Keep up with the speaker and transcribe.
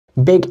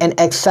Big and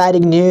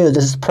exciting news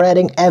is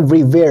spreading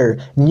everywhere.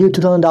 New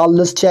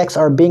 $2,000 checks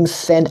are being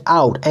sent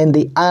out, and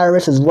the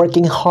IRS is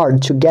working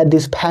hard to get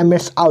these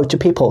payments out to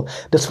people.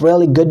 This is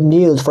really good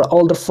news for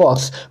older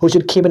folks who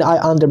should keep an eye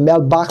on their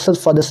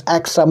mailboxes for this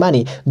extra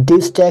money.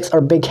 These checks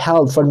are big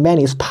help for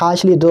many,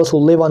 especially those who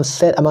live on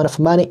set amount of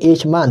money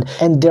each month,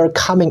 and they're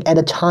coming at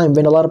a time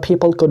when a lot of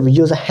people could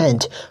use a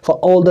hand. For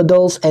older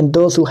adults and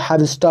those who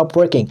have stopped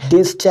working,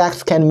 these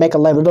checks can make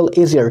life a little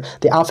easier.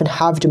 They often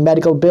have to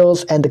medical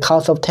bills, and the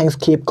cost of things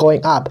keep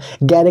going up.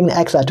 Getting an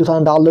extra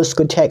 $2,000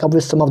 could take away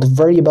some of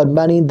the worry about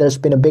money that's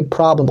been a big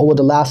problem over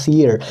the last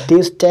year.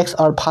 These checks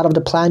are part of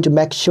the plan to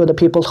make sure the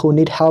people who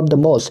need help the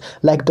most,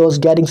 like those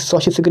getting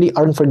Social Security,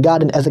 aren't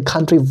forgotten as the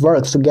country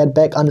works to get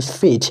back on its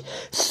feet.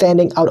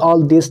 Sending out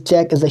all these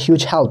checks is a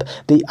huge help.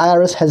 The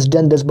IRS has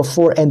done this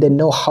before, and they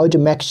know how to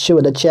make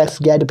sure the checks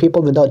get to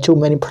people without too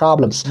many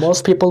problems.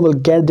 Most people will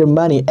get their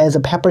money as a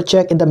paper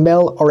check in the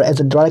mail or as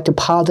a direct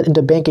deposit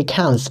into bank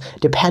accounts,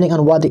 depending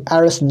on what the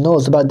IRS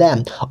knows about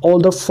them.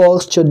 Older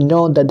folks should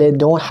know that they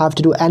don't have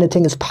to do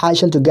anything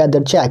special to get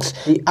their checks.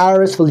 The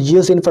IRS will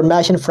use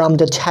information from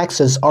the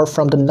taxes or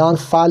from the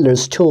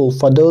non-filers tool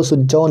for those who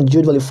don't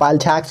usually file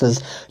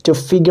taxes to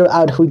figure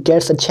out who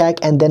gets a check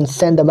and then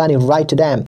send the money right to them.